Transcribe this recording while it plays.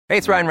Hey,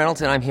 it's Ryan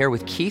Reynolds, and I'm here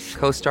with Keith,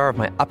 co-star of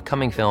my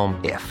upcoming film,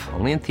 If,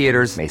 only in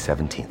theaters May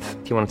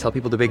 17th. Do you want to tell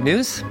people the big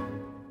news?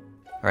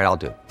 All right, I'll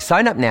do it.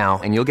 Sign up now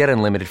and you'll get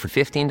unlimited for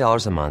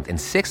 $15 a month and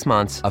 6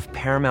 months of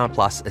Paramount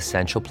Plus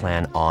Essential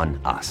Plan on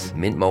us.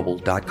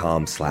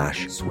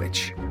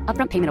 MintMobile.com/switch.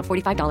 Upfront payment of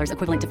 $45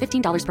 equivalent to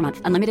 $15 per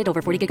month. Unlimited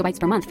over 40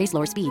 gigabytes per month. Face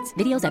lower speeds.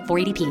 Videos at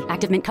 480p.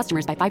 Active Mint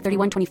customers by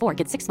 531.24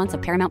 get 6 months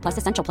of Paramount Plus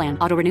Essential Plan.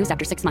 Auto renews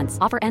after 6 months.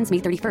 Offer ends May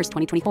 31st,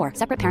 2024.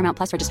 Separate Paramount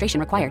Plus registration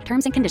required.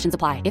 Terms and conditions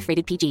apply if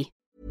rated PG.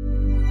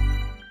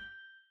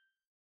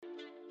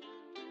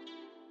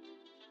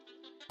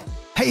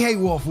 Hey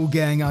Waffle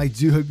Gang, I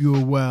do hope you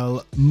are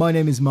well. My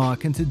name is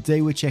Mark and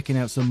today we're checking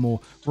out some more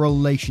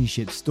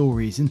relationship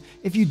stories. And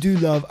if you do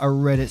love a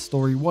Reddit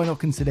story, why not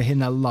consider hitting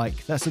that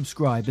like, that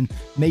subscribe and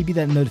maybe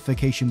that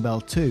notification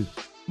bell too.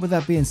 With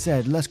that being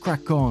said, let's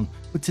crack on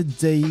with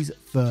today's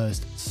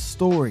first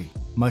story.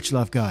 Much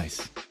love,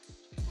 guys.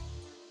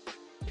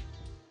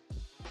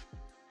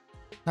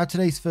 Now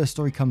today's first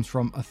story comes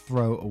from a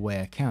throwaway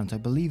account. I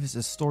believe it's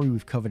a story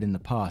we've covered in the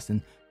past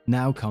and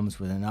now comes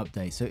with an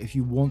update. So if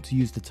you want to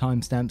use the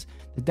timestamps,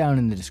 they're down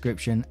in the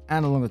description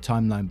and along the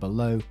timeline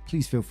below.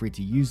 Please feel free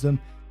to use them.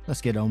 Let's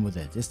get on with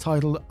it. It's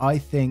titled, I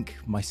think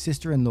my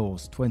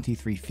sister-in-law's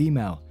 23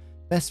 female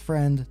best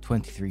friend,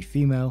 23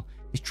 female,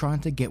 is trying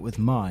to get with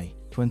my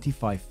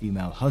 25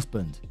 female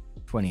husband,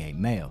 28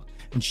 male,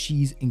 and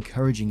she's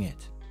encouraging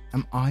it.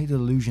 Am I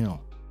delusional?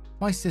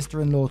 My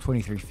sister-in-law,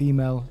 23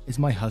 female, is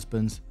my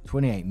husband's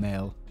 28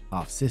 male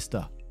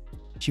half-sister.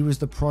 She was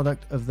the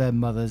product of their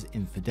mother's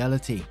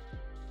infidelity.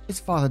 His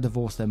father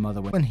divorced their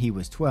mother when he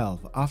was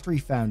 12 after he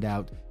found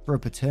out for a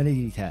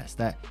paternity test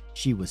that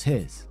she was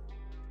his.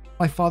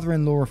 My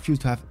father-in-law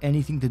refused to have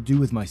anything to do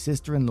with my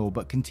sister-in-law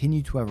but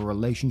continued to have a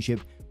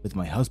relationship with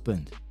my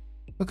husband.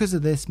 Because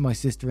of this, my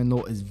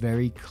sister-in-law is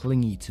very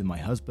clingy to my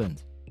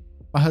husband.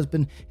 My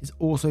husband is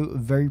also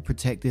very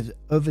protective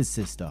of his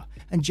sister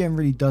and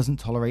generally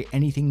doesn't tolerate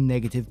anything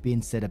negative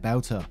being said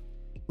about her,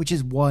 which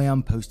is why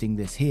I'm posting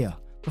this here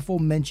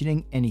before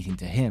mentioning anything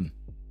to him.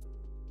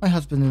 My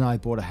husband and I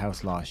bought a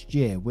house last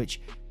year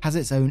which has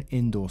its own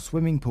indoor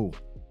swimming pool.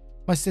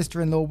 My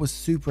sister-in-law was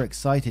super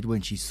excited when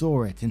she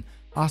saw it and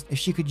asked if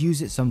she could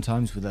use it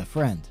sometimes with her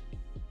friend.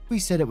 We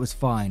said it was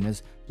fine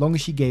as long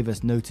as she gave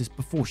us notice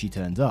before she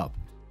turned up.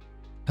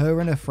 Her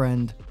and her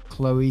friend,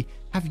 Chloe,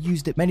 have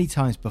used it many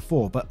times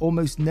before but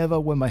almost never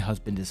when my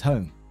husband is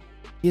home.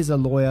 He is a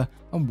lawyer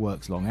and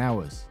works long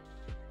hours.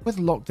 With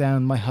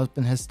lockdown, my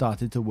husband has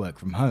started to work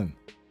from home.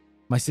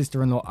 My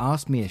sister-in-law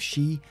asked me if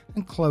she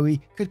and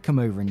Chloe could come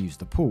over and use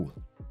the pool.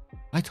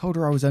 I told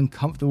her I was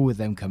uncomfortable with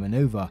them coming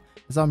over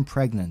as I'm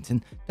pregnant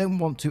and don't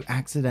want to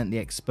accidentally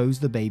expose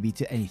the baby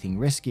to anything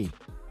risky.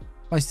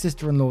 My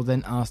sister-in-law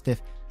then asked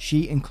if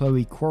she and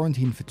Chloe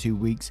quarantined for 2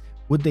 weeks,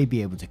 would they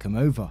be able to come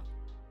over?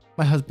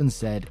 My husband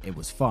said it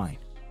was fine.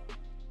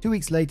 2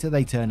 weeks later,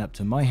 they turn up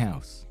to my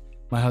house.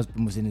 My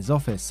husband was in his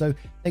office, so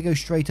they go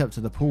straight up to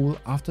the pool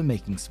after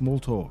making small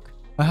talk.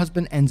 My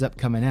husband ends up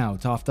coming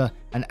out after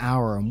an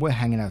hour and we're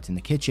hanging out in the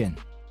kitchen.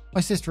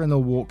 My sister-in-law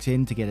walks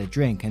in to get a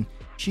drink and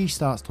she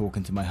starts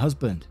talking to my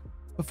husband.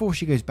 Before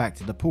she goes back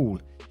to the pool,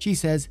 she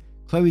says,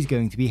 Chloe's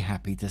going to be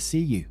happy to see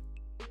you.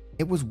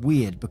 It was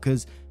weird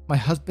because my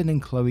husband and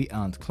Chloe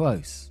aren't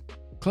close.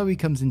 Chloe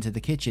comes into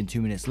the kitchen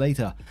 2 minutes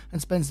later and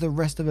spends the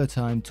rest of her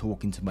time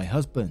talking to my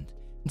husband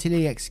until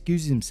he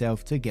excuses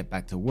himself to get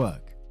back to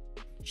work.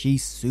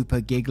 She's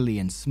super giggly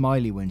and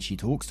smiley when she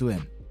talks to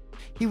him.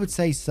 He would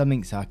say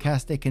something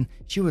sarcastic and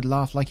she would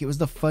laugh like it was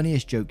the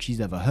funniest joke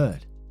she's ever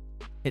heard.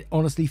 It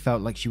honestly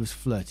felt like she was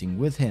flirting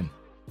with him.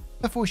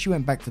 Before she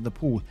went back to the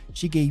pool,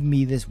 she gave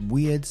me this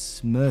weird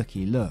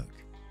smirky look.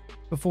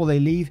 Before they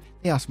leave,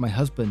 they ask my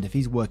husband if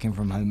he's working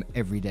from home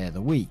every day of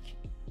the week.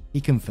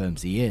 He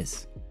confirms he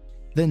is.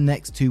 The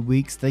next 2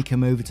 weeks, they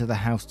come over to the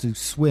house to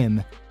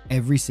swim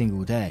every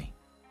single day,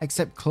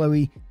 except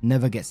Chloe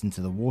never gets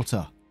into the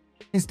water.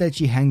 Instead,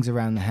 she hangs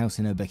around the house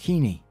in her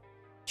bikini.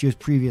 She was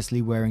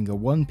previously wearing a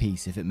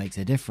one-piece if it makes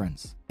a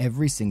difference,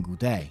 every single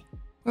day.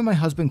 When my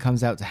husband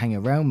comes out to hang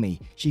around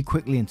me, she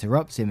quickly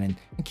interrupts him and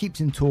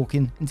keeps him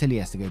talking until he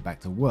has to go back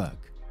to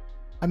work.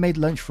 I made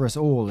lunch for us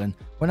all and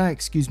when I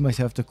excused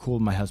myself to call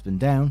my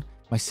husband down,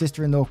 my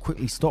sister-in-law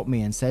quickly stopped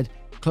me and said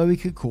Chloe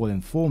could call him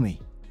for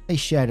me. They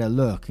shared a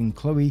look and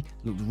Chloe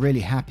looked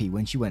really happy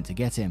when she went to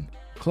get him.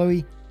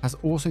 Chloe has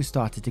also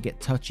started to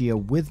get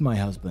touchier with my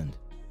husband.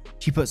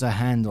 She puts her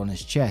hand on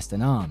his chest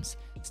and arms,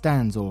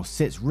 stands or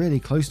sits really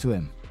close to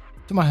him.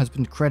 To my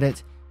husband's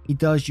credit, he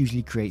does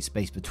usually create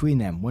space between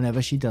them whenever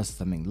she does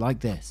something like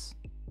this.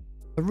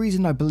 The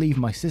reason I believe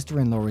my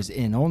sister-in-law is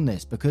in on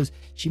this because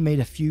she made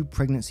a few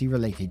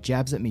pregnancy-related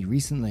jabs at me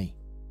recently.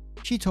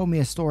 She told me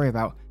a story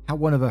about how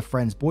one of her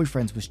friend's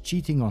boyfriends was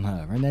cheating on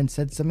her and then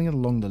said something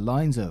along the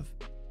lines of,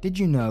 "Did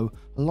you know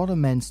a lot of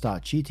men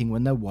start cheating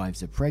when their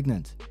wives are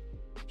pregnant?"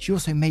 She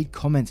also made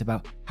comments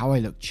about how I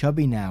look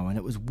chubby now and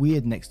it was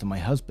weird next to my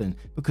husband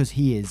because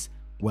he is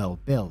well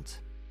built.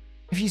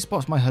 If she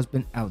spots my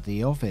husband out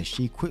the office,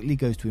 she quickly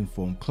goes to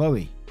inform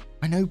Chloe.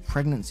 I know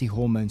pregnancy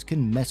hormones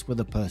can mess with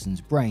a person's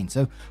brain,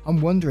 so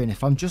I'm wondering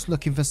if I'm just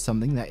looking for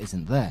something that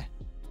isn't there.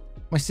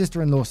 My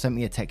sister-in-law sent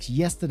me a text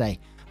yesterday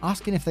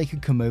asking if they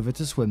could come over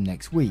to swim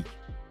next week,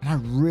 and I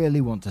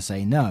really want to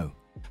say no,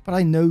 but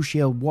I know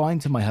she'll whine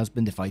to my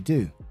husband if I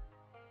do.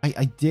 I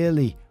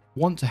ideally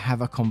want to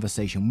have a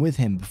conversation with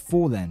him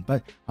before then,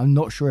 but I'm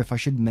not sure if I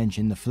should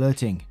mention the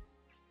flirting.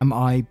 Am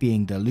I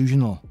being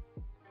delusional?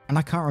 And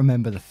I can't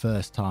remember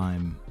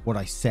what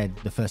I said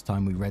the first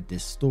time we read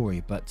this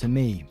story, but to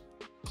me,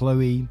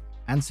 Chloe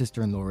and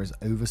sister-in-law is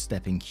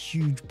overstepping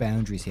huge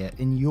boundaries here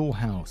in your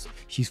house.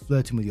 She's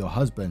flirting with your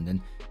husband,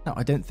 and now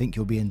I don't think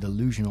you're being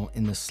delusional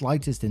in the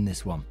slightest in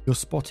this one. You're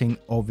spotting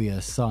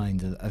obvious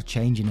signs of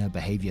change in her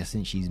behavior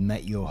since she's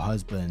met your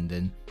husband,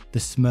 and the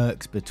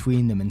smirks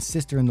between them, and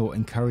sister-in-law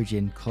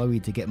encouraging Chloe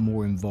to get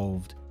more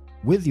involved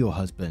with your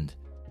husband.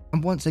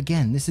 And once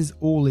again, this is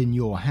all in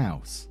your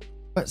house.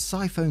 But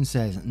Siphone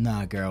says,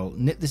 nah girl,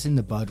 nip this in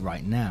the bud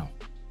right now.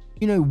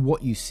 You know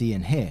what you see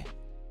and hear.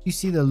 You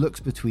see the looks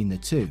between the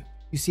two.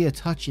 You see her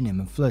touching him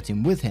and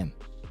flirting with him.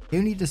 They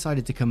only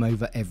decided to come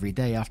over every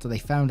day after they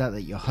found out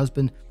that your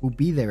husband will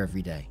be there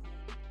every day.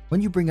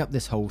 When you bring up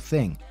this whole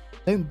thing,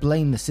 don't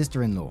blame the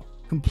sister-in-law.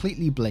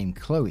 Completely blame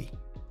Chloe.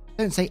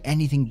 Don't say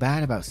anything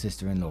bad about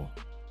sister-in-law.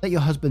 Let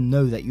your husband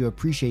know that you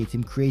appreciate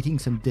him creating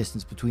some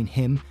distance between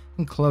him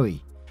and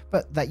Chloe,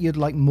 but that you'd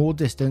like more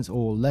distance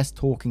or less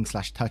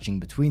talking/touching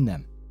between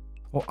them.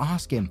 Or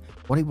ask him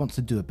what he wants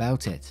to do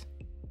about it.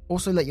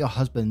 Also let your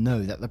husband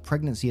know that the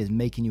pregnancy is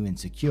making you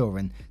insecure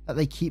and that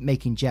they keep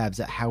making jabs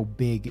at how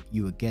big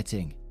you are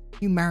getting.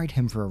 You married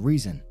him for a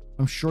reason.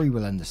 I'm sure you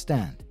will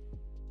understand.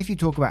 If you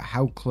talk about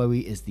how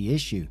Chloe is the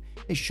issue,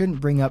 it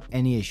shouldn't bring up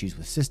any issues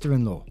with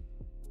sister-in-law.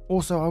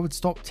 Also, I would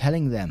stop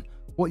telling them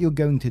what you're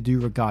going to do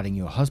regarding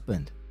your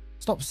husband.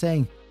 Stop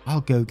saying, I'll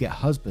go get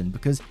husband,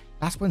 because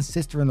that's when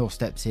sister-in-law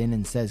steps in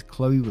and says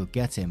Chloe will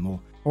get him,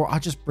 or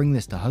I'll just bring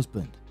this to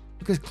husband,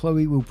 because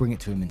Chloe will bring it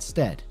to him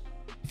instead.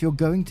 If you're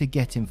going to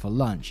get him for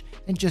lunch,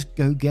 then just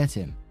go get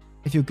him.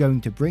 If you're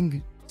going to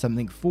bring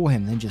something for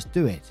him, then just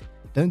do it.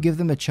 Don't give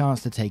them a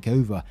chance to take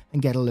over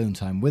and get alone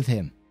time with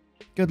him.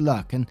 Good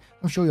luck, and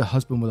I'm sure your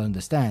husband will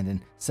understand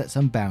and set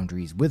some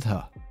boundaries with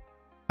her.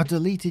 A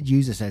deleted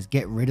user says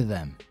get rid of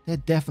them. They're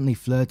definitely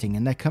flirting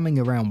and they're coming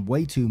around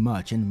way too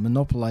much and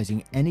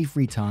monopolizing any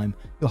free time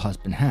your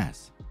husband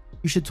has.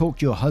 You should talk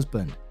to your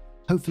husband.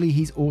 Hopefully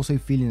he's also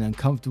feeling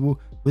uncomfortable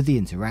with the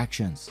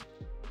interactions.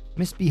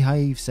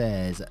 Misbehave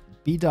says,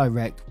 be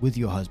direct with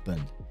your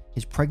husband.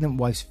 His pregnant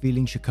wife's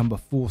feelings should come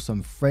before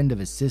some friend of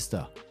his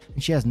sister,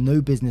 and she has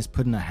no business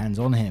putting her hands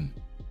on him.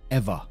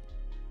 Ever.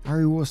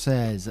 Harry War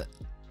says,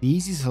 the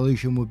easy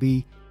solution would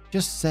be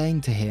just saying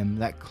to him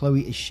that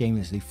Chloe is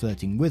shamelessly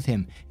flirting with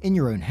him in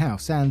your own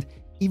house, and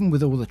even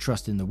with all the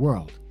trust in the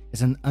world,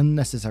 it's an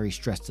unnecessary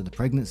stress to the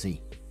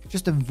pregnancy.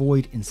 Just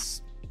avoid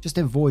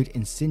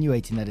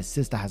insinuating that his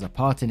sister has a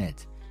part in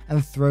it,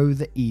 and throw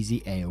the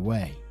easy A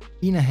away.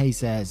 Ina Hay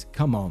says,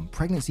 come on,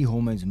 pregnancy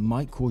hormones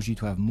might cause you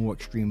to have more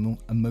extreme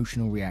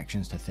emotional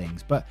reactions to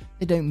things, but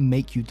they don't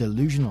make you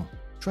delusional.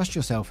 Trust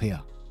yourself here.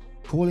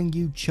 Calling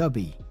you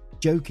chubby,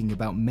 joking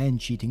about men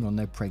cheating on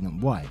their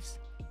pregnant wives.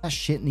 That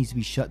shit needs to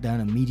be shut down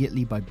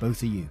immediately by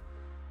both of you.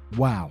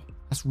 Wow,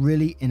 that's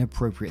really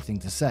inappropriate thing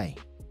to say.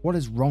 What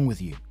is wrong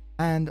with you?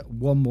 And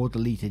one more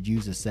deleted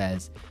user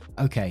says,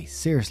 okay,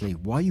 seriously,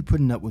 why are you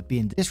putting up with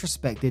being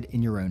disrespected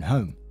in your own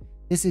home?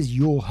 This is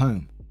your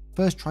home.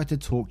 First try to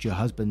talk to your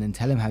husband and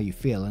tell him how you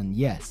feel, and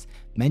yes,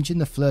 mention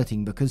the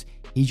flirting because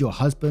he's your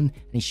husband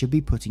and he should be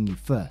putting you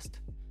first.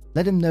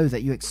 Let him know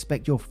that you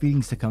expect your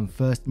feelings to come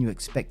first and you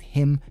expect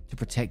him to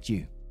protect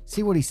you.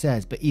 See what he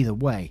says, but either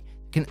way,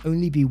 there can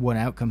only be one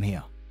outcome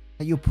here.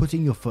 That you're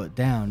putting your foot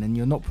down and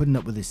you're not putting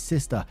up with his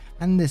sister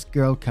and this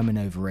girl coming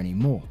over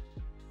anymore.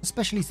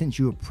 Especially since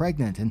you were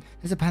pregnant and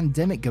there's a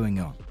pandemic going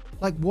on.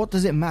 Like, what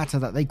does it matter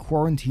that they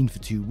quarantined for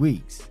 2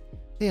 weeks?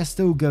 They are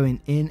still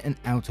going in and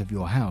out of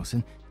your house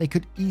and they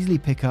could easily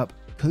pick up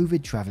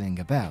COVID traveling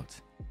about.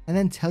 And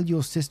then tell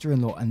your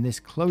sister-in-law and this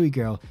Chloe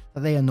girl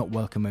that they are not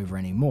welcome over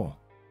anymore.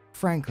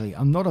 Frankly,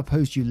 I'm not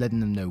opposed to you letting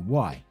them know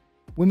why.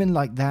 Women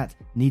like that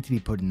need to be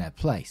put in their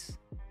place.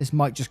 This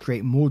might just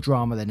create more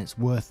drama than it's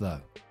worth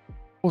though.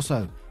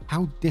 Also,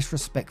 how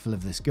disrespectful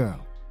of this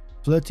girl.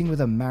 Flirting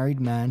with a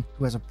married man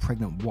who has a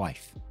pregnant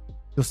wife.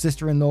 Your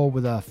sister-in-law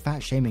with her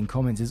fat-shaming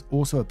comments is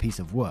also a piece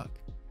of work.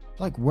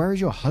 Like, where is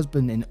your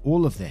husband in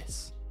all of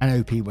this? And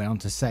OP went on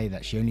to say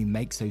that she only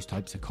makes those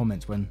types of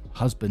comments when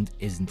husband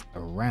isn't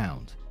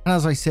around. And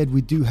as I said,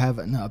 we do have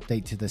an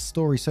update to this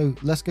story, so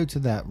let's go to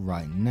that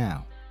right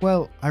now.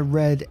 Well, I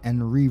read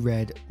and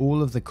reread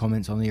all of the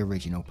comments on the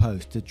original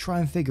post to try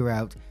and figure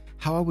out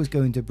how I was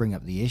going to bring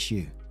up the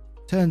issue.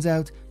 Turns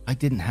out I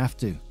didn't have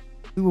to.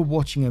 We were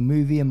watching a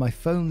movie and my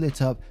phone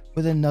lit up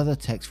with another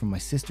text from my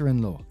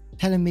sister-in-law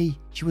telling me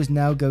she was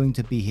now going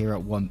to be here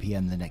at 1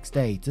 PM the next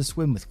day to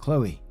swim with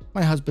Chloe.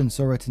 My husband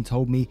saw it and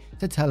told me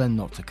to tell her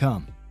not to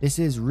come. This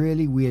is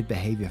really weird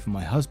behavior for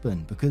my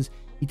husband because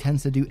he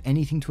tends to do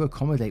anything to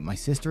accommodate my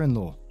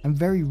sister-in-law and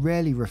very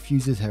rarely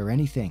refuses her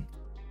anything.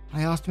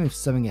 I asked him if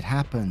something had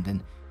happened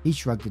and he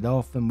shrugged it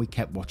off and we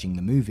kept watching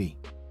the movie.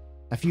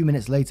 A few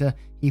minutes later,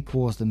 he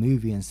paused the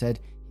movie and said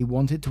he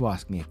wanted to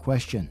ask me a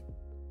question.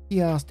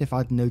 He asked if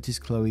I'd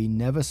noticed Chloe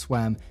never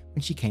swam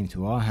when she came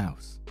to our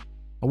house.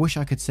 I wish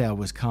I could say I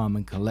was calm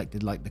and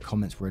collected like the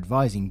comments were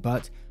advising,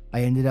 but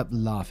I ended up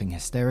laughing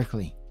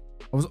hysterically.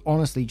 I was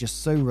honestly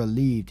just so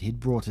relieved he'd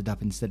brought it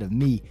up instead of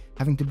me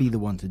having to be the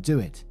one to do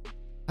it.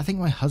 I think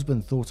my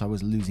husband thought I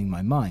was losing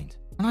my mind.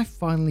 When I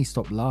finally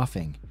stopped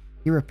laughing,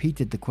 he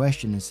repeated the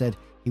question and said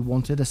he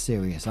wanted a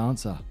serious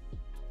answer.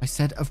 I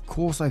said, of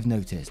course I've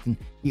noticed, and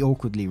he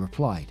awkwardly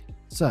replied,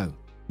 so,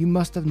 you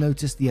must have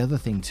noticed the other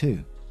thing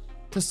too.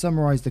 To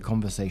summarize the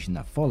conversation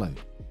that followed,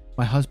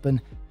 my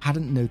husband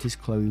hadn't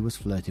noticed Chloe was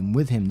flirting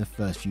with him the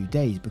first few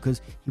days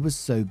because he was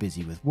so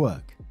busy with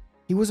work.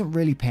 He wasn't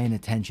really paying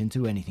attention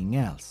to anything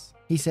else.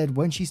 He said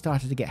when she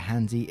started to get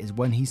handsy is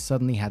when he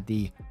suddenly had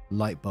the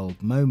light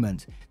bulb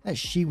moment that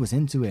she was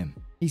into him.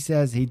 He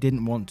says he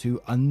didn't want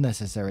to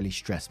unnecessarily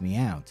stress me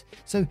out,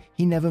 so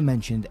he never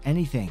mentioned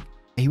anything.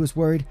 He was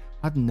worried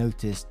I'd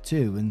noticed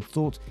too and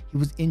thought he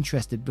was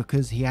interested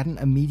because he hadn't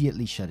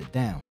immediately shut it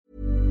down.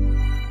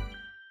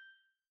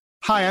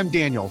 Hi, I'm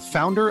Daniel,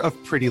 founder of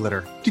Pretty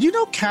Litter. Did you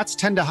know cats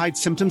tend to hide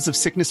symptoms of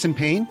sickness and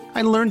pain?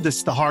 I learned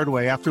this the hard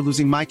way after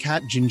losing my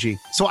cat, Gingy.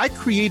 So I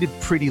created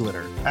Pretty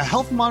Litter, a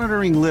health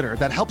monitoring litter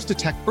that helps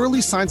detect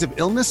early signs of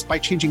illness by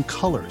changing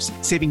colors,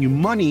 saving you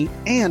money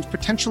and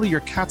potentially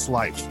your cat's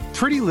life.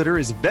 Pretty Litter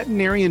is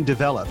veterinarian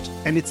developed,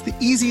 and it's the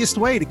easiest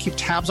way to keep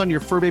tabs on your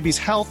fur baby's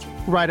health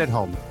right at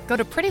home. Go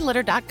to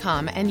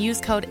prettylitter.com and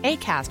use code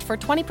ACAST for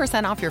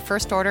 20% off your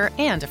first order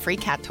and a free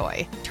cat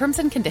toy. Terms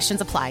and conditions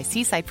apply.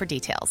 See site for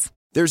details.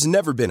 There's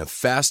never been a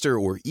faster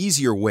or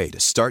easier way to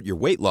start your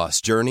weight loss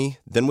journey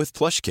than with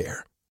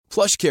PlushCare.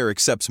 PlushCare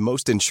accepts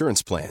most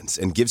insurance plans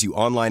and gives you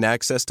online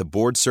access to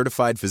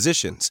board-certified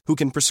physicians who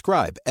can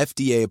prescribe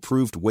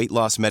FDA-approved weight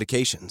loss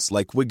medications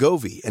like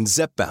Wegovy and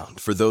Zepbound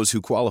for those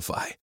who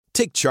qualify.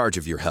 Take charge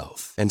of your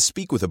health and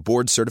speak with a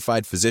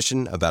board-certified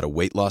physician about a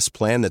weight loss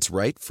plan that's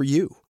right for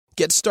you.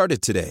 Get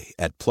started today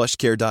at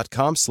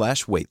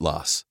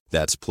plushcare.com/weight-loss.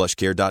 That's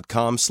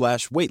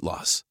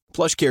plushcare.com/weight-loss.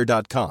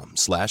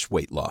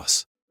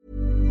 plushcare.com/weight-loss.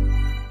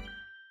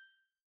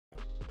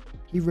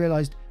 He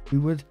realized we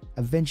would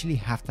eventually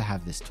have to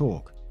have this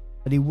talk,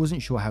 but he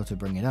wasn't sure how to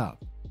bring it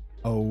up.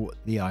 Oh,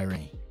 the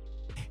irony.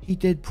 He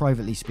did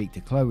privately speak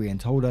to Chloe and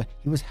told her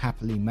he was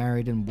happily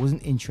married and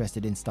wasn't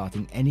interested in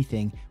starting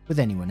anything with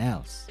anyone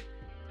else.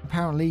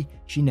 Apparently,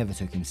 she never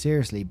took him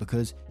seriously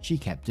because she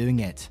kept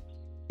doing it.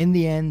 In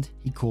the end,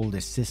 he called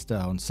his sister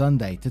on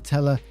Sunday to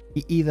tell her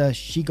either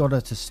she got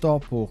her to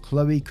stop or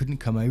Chloe couldn't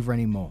come over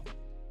anymore.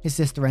 His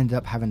sister ended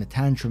up having a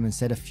tantrum and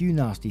said a few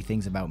nasty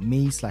things about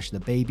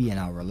me/the baby and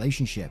our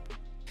relationship.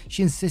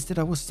 She insisted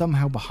I was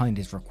somehow behind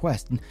his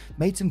request and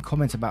made some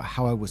comments about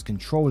how I was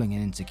controlling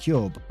and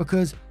insecure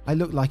because I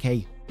looked like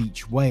a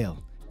beach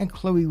whale and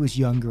Chloe was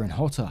younger and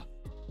hotter.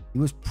 He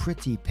was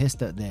pretty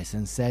pissed at this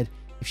and said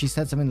if she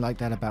said something like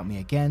that about me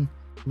again,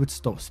 he would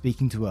stop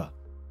speaking to her.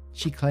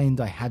 She claimed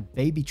I had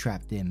baby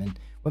trapped him, and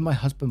when my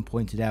husband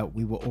pointed out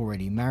we were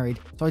already married,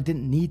 so I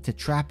didn't need to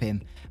trap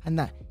him, and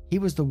that he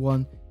was the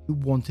one who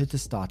wanted to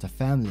start a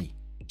family.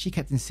 She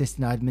kept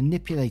insisting I had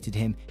manipulated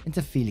him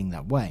into feeling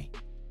that way.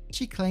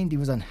 She claimed he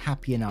was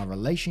unhappy in our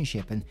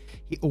relationship and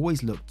he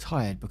always looked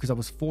tired because I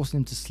was forcing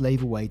him to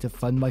slave away to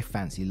fund my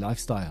fancy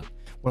lifestyle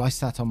while I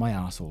sat on my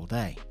ass all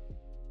day.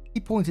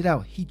 He pointed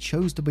out he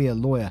chose to be a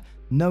lawyer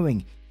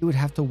knowing he would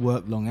have to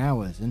work long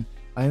hours and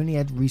I only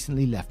had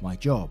recently left my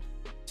job.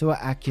 So her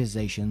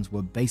accusations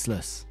were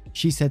baseless.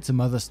 She said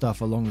some other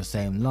stuff along the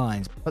same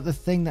lines, but the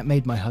thing that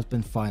made my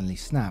husband finally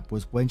snap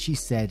was when she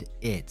said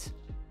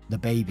the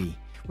baby,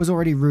 was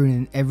already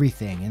ruining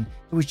everything and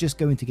it was just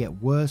going to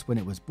get worse when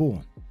it was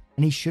born,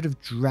 and he should have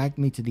dragged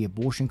me to the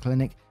abortion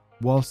clinic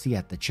whilst he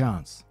had the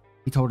chance.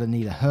 He told her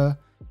neither her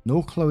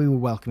nor Chloe were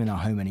welcome in our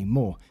home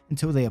anymore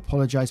until they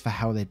apologized for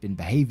how they'd been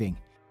behaving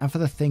and for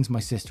the things my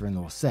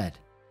sister-in-law said.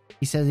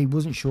 He says he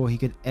wasn't sure he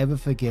could ever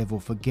forgive or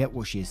forget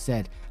what she had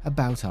said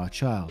about our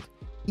child,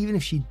 even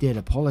if she did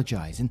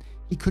apologize, and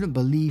he couldn't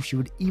believe she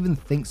would even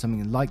think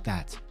something like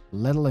that,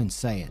 let alone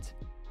say it.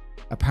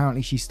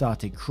 Apparently she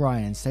started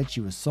crying and said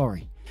she was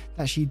sorry,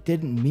 that she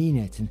didn't mean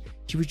it and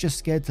she was just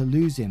scared to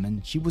lose him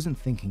and she wasn't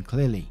thinking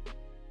clearly.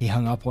 He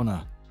hung up on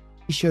her.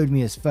 He showed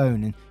me his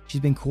phone and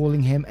she's been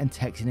calling him and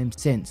texting him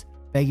since,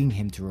 begging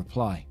him to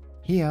reply.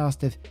 He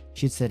asked if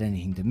she'd said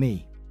anything to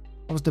me.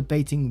 I was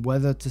debating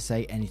whether to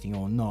say anything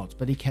or not,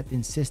 but he kept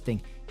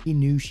insisting he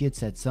knew she had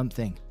said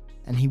something,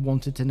 and he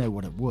wanted to know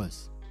what it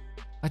was.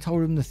 I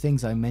told him the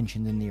things I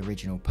mentioned in the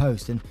original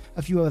post and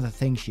a few other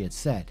things she had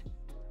said.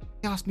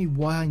 He asked me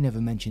why I never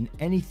mentioned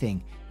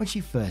anything when she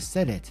first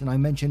said it, and I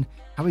mentioned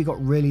how he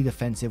got really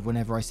defensive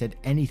whenever I said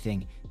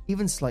anything,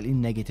 even slightly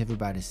negative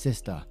about his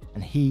sister,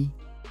 and he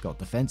got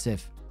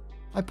defensive.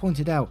 I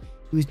pointed out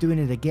he was doing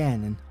it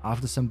again, and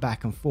after some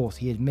back and forth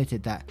he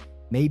admitted that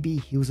maybe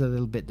he was a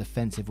little bit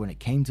defensive when it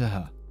came to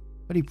her,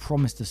 but he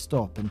promised to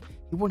stop and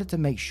he wanted to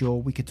make sure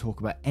we could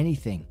talk about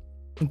anything,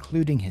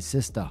 including his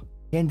sister.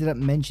 He ended up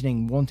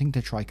mentioning wanting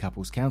to try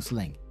couples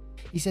counselling.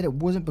 He said it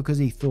wasn't because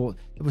he thought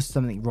there was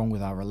something wrong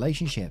with our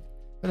relationship,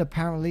 but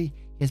apparently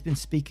he has been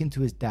speaking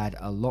to his dad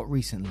a lot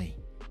recently,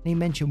 and he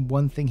mentioned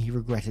one thing he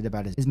regretted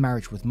about his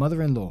marriage with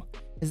mother-in-law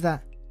is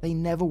that they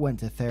never went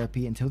to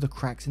therapy until the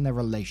cracks in their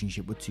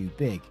relationship were too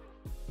big.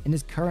 In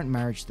his current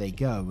marriage they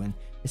go, and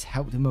this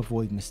helped him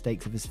avoid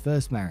mistakes of his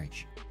first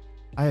marriage.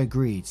 I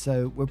agreed,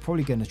 so we're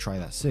probably going to try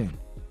that soon.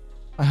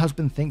 My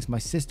husband thinks my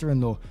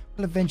sister-in-law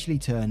will eventually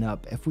turn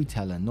up if we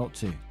tell her not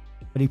to,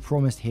 but he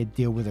promised he'd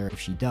deal with her if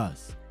she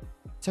does.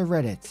 So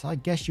Reddit, I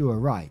guess you were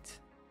right.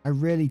 I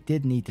really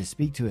did need to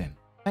speak to him.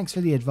 Thanks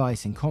for the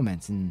advice and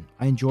comments, and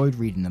I enjoyed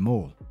reading them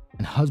all.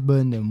 And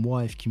husband and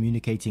wife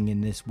communicating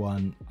in this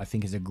one, I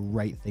think is a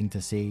great thing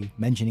to see.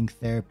 Mentioning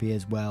therapy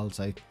as well,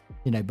 so,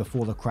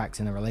 before the cracks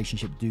in a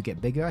relationship do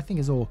get bigger, I think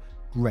is all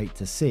great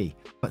to see.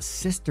 But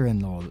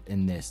sister-in-law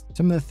in this,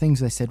 some of the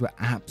things they said were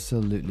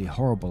absolutely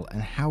horrible,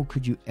 and how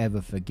could you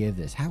ever forgive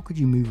this? How could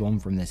you move on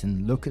from this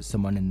and look at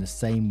someone in the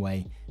same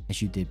way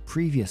as you did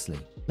previously?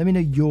 Let me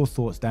know your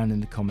thoughts down in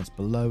the comments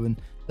below,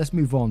 and let's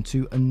move on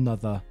to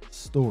another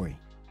story.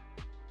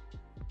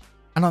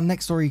 And our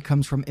next story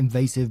comes from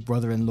Invasive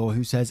Brother-in-Law,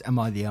 who says, am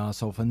I the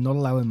arsehole for not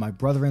allowing my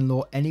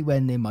brother-in-law anywhere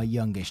near my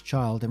youngest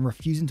child and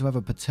refusing to have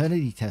a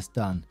paternity test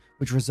done,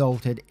 which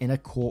resulted in a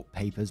court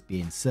papers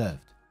being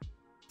served?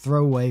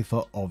 Throwaway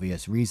for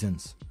obvious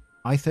reasons.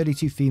 I,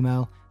 32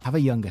 female, have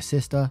a younger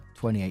sister,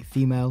 28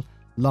 female,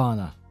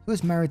 Lana, who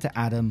is married to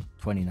Adam,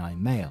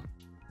 29 male.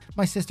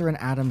 My sister and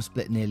Adam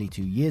split nearly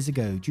 2 years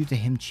ago due to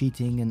him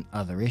cheating and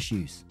other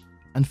issues.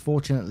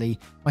 Unfortunately,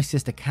 my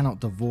sister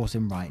cannot divorce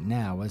him right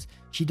now as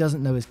she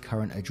doesn't know his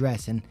current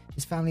address and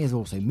his family has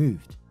also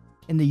moved.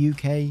 In the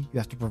UK, you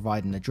have to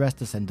provide an address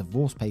to send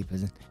divorce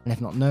papers and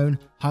if not known,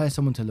 hire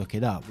someone to look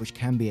it up, which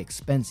can be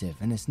expensive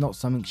and it's not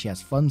something she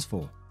has funds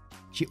for.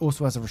 She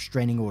also has a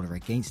restraining order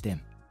against him.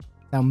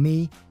 Now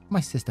me, my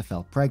sister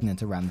fell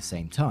pregnant around the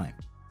same time,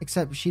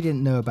 except she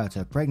didn't know about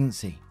her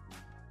pregnancy.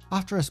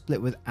 After a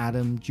split with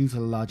Adam due to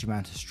the large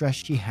amount of stress,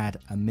 she had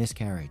a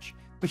miscarriage,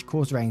 which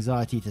caused her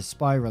anxiety to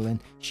spiral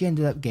and she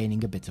ended up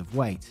gaining a bit of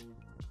weight.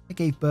 I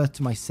gave birth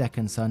to my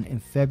second son in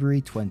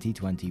February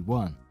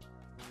 2021.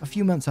 A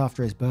few months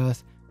after his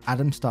birth,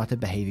 Adam started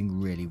behaving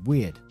really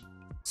weird.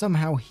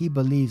 Somehow he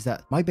believes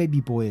that my baby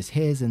boy is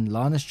his and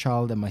Lana's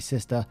child and my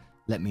sister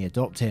let me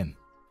adopt him.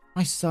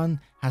 My son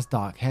has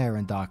dark hair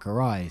and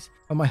darker eyes,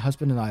 but my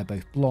husband and I are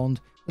both blonde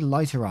with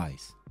lighter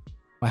eyes.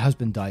 My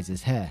husband dyes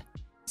his hair.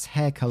 His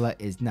hair colour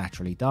is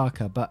naturally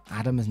darker, but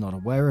Adam is not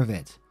aware of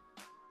it.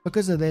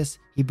 Because of this,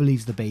 he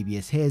believes the baby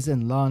is his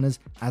and Lana's,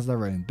 as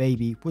their own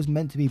baby, was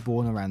meant to be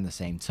born around the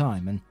same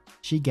time and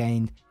she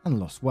gained and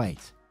lost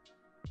weight.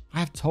 I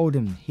have told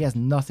him he has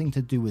nothing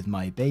to do with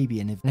my baby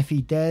and if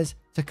he dares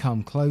to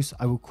come close,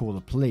 I will call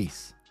the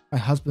police. My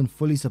husband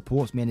fully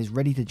supports me and is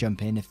ready to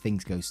jump in if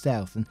things go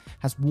south and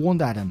has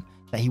warned Adam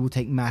that he will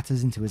take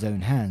matters into his own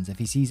hands if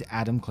he sees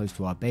Adam close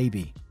to our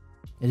baby.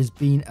 It has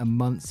been a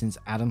month since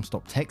Adam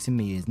stopped texting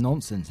me his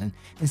nonsense and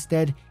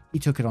instead he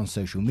took it on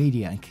social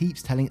media and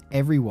keeps telling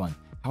everyone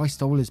how I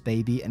stole his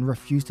baby and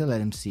refused to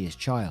let him see his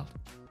child.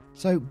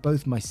 So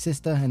both my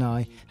sister and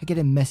I are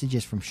getting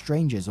messages from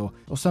strangers or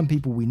some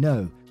people we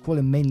know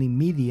calling mainly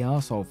me the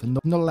arsehole for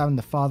not allowing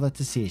the father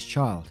to see his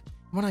child.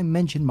 When I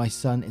mention my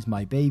son is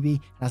my baby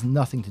and has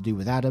nothing to do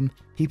with Adam,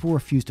 people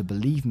refuse to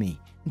believe me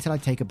until I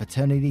take a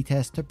paternity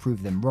test to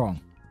prove them wrong.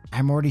 I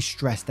am already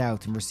stressed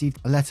out and received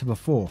a letter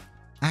before.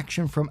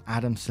 Action from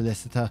Adam's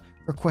solicitor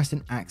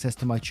requesting access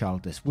to my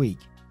child this week.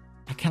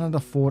 I cannot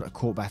afford a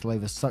court battle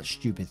over such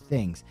stupid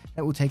things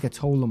that will take a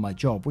toll on my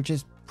job, which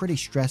is pretty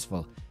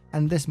stressful,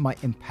 and this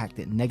might impact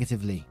it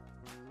negatively.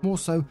 More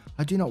so,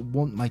 I do not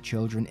want my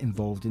children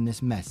involved in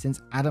this mess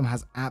since Adam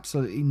has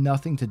absolutely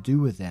nothing to do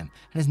with them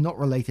and is not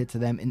related to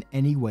them in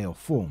any way or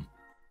form.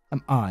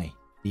 Am I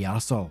the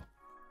arsehole?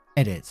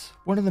 Edit.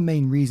 One of the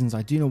main reasons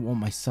I do not want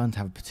my son to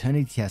have a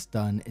paternity test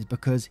done is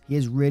because he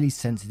is really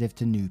sensitive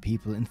to new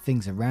people and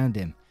things around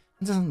him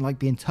and doesn't like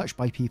being touched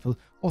by people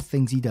or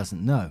things he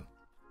doesn't know.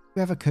 We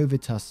have a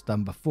COVID test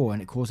done before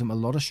and it caused him a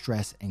lot of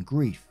stress and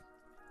grief.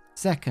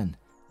 Second,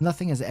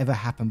 nothing has ever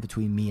happened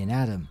between me and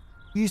Adam.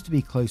 We used to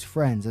be close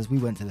friends as we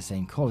went to the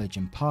same college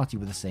and party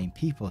with the same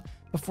people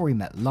before he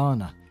met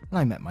Lana and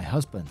I met my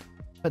husband,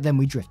 but then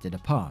we drifted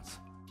apart.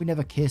 We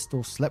never kissed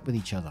or slept with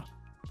each other.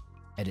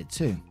 Edit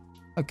 2.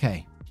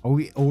 Okay, are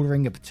we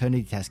ordering a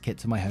paternity test kit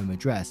to my home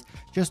address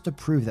just to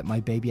prove that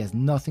my baby has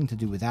nothing to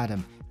do with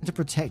Adam and to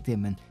protect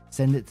him and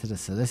send it to the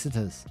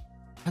solicitors?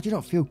 I do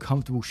not feel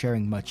comfortable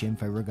sharing much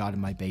info regarding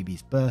my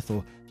baby's birth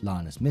or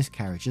Lana's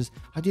miscarriages.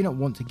 I do not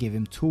want to give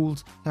him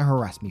tools to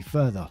harass me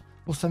further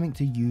or something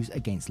to use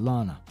against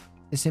Lana.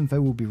 This info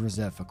will be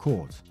reserved for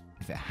court,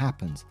 if it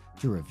happens,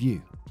 to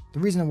review. The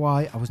reason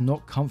why I was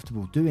not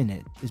comfortable doing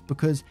it is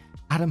because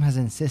Adam has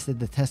insisted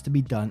the test to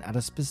be done at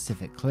a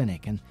specific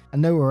clinic and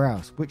nowhere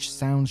else, which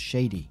sounds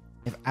shady.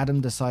 If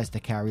Adam decides to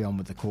carry on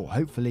with the court,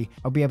 hopefully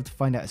I'll be able to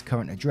find out his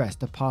current address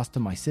to pass to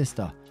my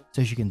sister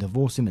so she can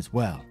divorce him as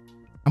well.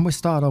 And we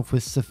start off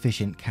with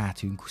Sufficient Cat,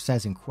 who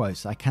says in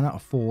quotes, "I cannot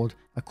afford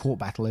a court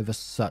battle over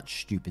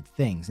such stupid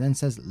things," and then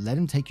says, "Let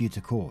him take you to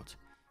court.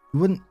 You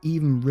wouldn't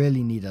even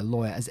really need a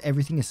lawyer as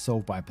everything is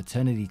solved by a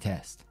paternity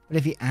test. But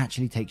if he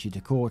actually takes you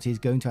to court, he's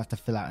going to have to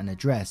fill out an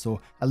address or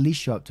at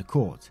least show up to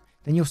court.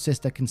 Then your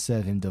sister can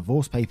serve him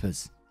divorce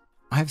papers."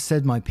 I have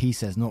said my piece,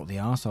 says Not the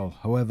Arsehole.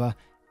 However,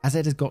 as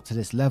it has got to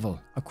this level,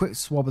 a quick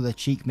swab of the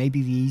cheek may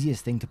be the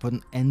easiest thing to put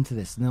an end to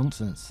this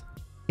nonsense.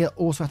 He'll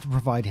also have to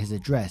provide his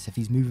address if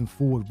he's moving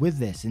forward with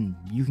this, and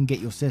you can get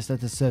your sister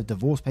to serve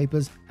divorce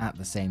papers at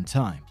the same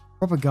time.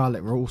 Robert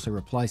Garlick also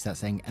replies to that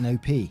saying, "An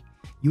OP,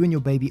 you and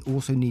your baby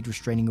also need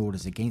restraining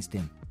orders against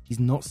him. He's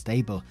not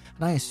stable,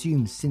 and I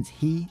assume since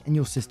he and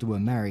your sister were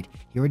married,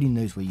 he already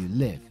knows where you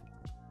live.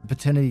 The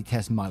paternity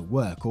test might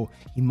work, or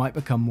he might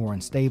become more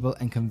unstable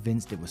and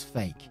convinced it was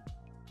fake.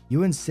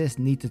 You and sis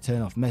need to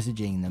turn off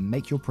messaging and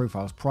make your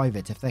profiles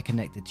private if they're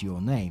connected to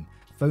your name,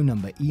 phone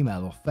number,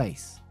 email, or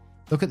face.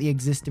 Look at the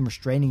existing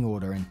restraining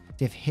order and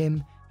see if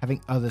him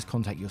having others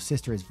contact your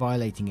sister is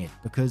violating it,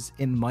 because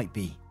it might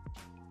be."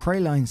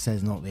 Crayline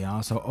says Not the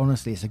Arsehole,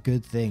 "Honestly, it's a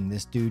good thing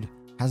this dude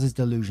has his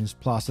delusions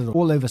plastered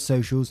all over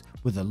socials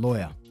with a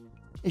lawyer.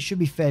 It should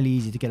be fairly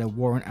easy to get a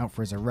warrant out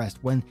for his arrest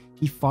when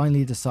he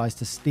finally decides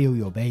to steal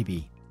your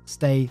baby.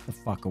 Stay the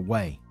fuck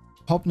away."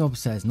 Hobnob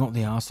says Not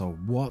the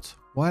Arsehole, "What?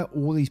 Why are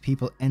all these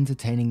people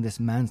entertaining this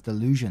man's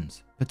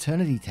delusions?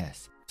 Paternity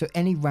tests. So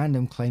any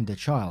random claimed a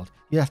child,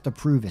 you'd have to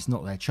prove it's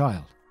not their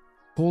child.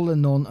 Call the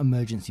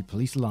non-emergency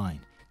police line.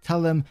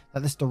 Tell them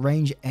that this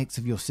deranged ex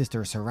of your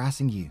sister is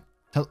harassing you.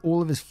 Tell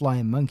all of his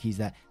flying monkeys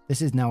that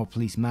this is now a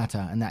police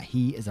matter and that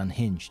he is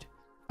unhinged.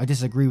 I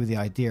disagree with the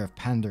idea of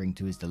pandering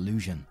to his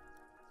delusion."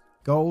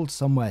 Gold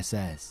Somewhere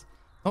says,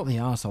 "Not the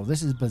Arsehole,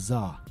 this is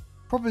bizarre.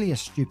 Probably a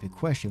stupid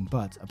question,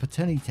 but a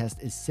paternity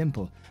test is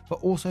simple,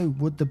 but also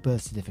would the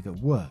birth certificate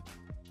work?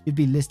 You'd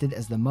be listed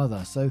as the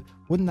mother, so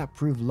wouldn't that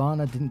prove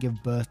Lana didn't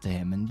give birth to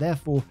him and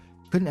therefore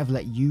couldn't have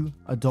let you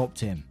adopt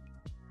him?"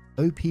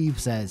 OP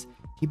says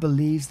he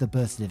believes the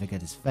birth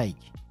certificate is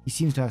fake. He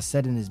seems to have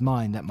said in his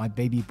mind that my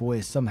baby boy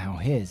is somehow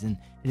his, and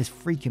it is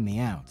freaking me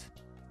out.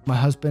 My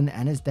husband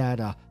and his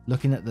dad are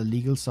looking at the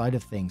legal side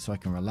of things so I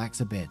can relax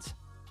a bit.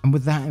 And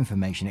with that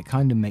information, it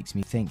kind of makes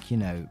me think, he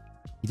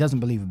doesn't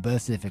believe a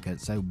birth certificate,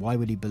 so why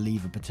would he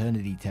believe a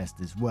paternity test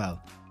as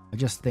well? I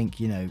just think,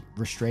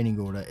 restraining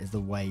order is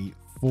the way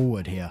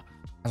forward here,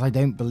 as I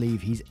don't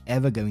believe he's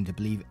ever going to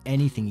believe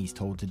anything he's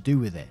told to do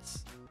with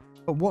this.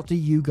 But what do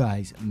you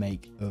guys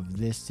make of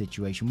this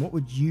situation? What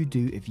would you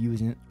do if you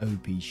was in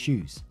OP's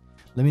shoes?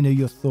 Let me know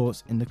your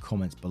thoughts in the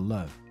comments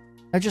below.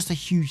 Now, just a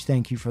huge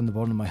thank you from the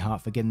bottom of my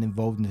heart for getting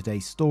involved in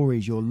today's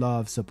stories. Your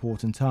love,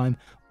 support, and time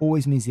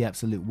always means the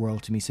absolute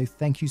world to me, so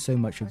thank you so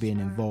much for being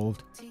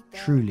involved,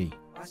 truly.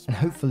 And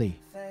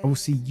hopefully, I will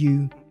see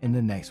you in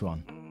the next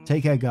one.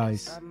 Take care,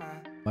 guys.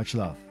 Much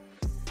love.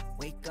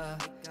 Wake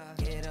up,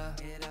 get up,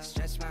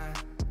 stretch my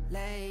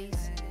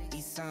legs,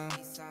 eat some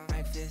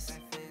breakfast,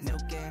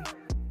 milk and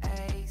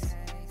eggs,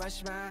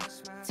 brush my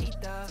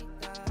teeth up,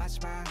 wash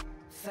my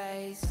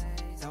face,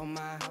 throw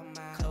my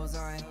clothes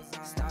on,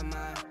 start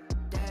my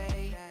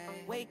day.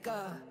 Wake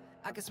up,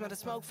 I can smell the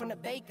smoke from the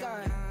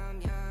bacon.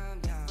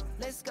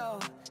 Let's go,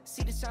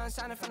 see the sun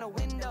shining from the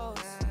windows.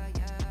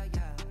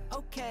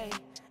 Okay,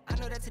 I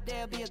know that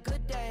today'll be a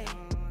good day.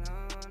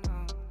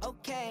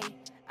 Okay,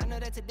 I know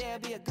that today'll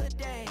be a good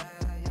day.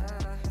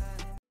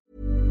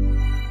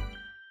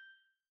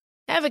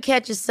 Ever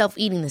catch yourself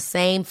eating the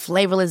same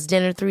flavorless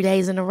dinner 3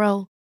 days in a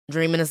row?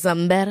 Dreaming of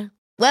something better?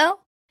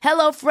 Well,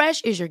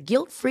 HelloFresh is your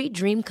guilt-free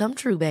dream come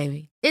true,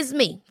 baby. It's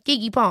me,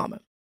 Keke Palmer.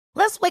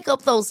 Let's wake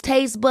up those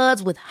taste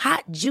buds with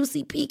hot,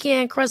 juicy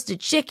pecan-crusted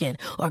chicken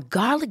or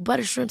garlic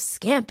butter shrimp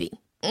scampi.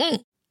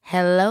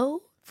 Hello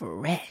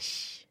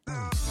Fresh.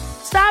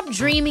 Stop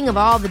dreaming of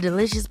all the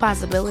delicious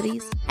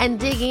possibilities and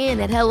dig in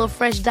at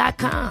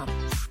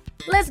HelloFresh.com.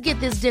 Let's get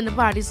this dinner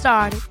party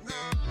started.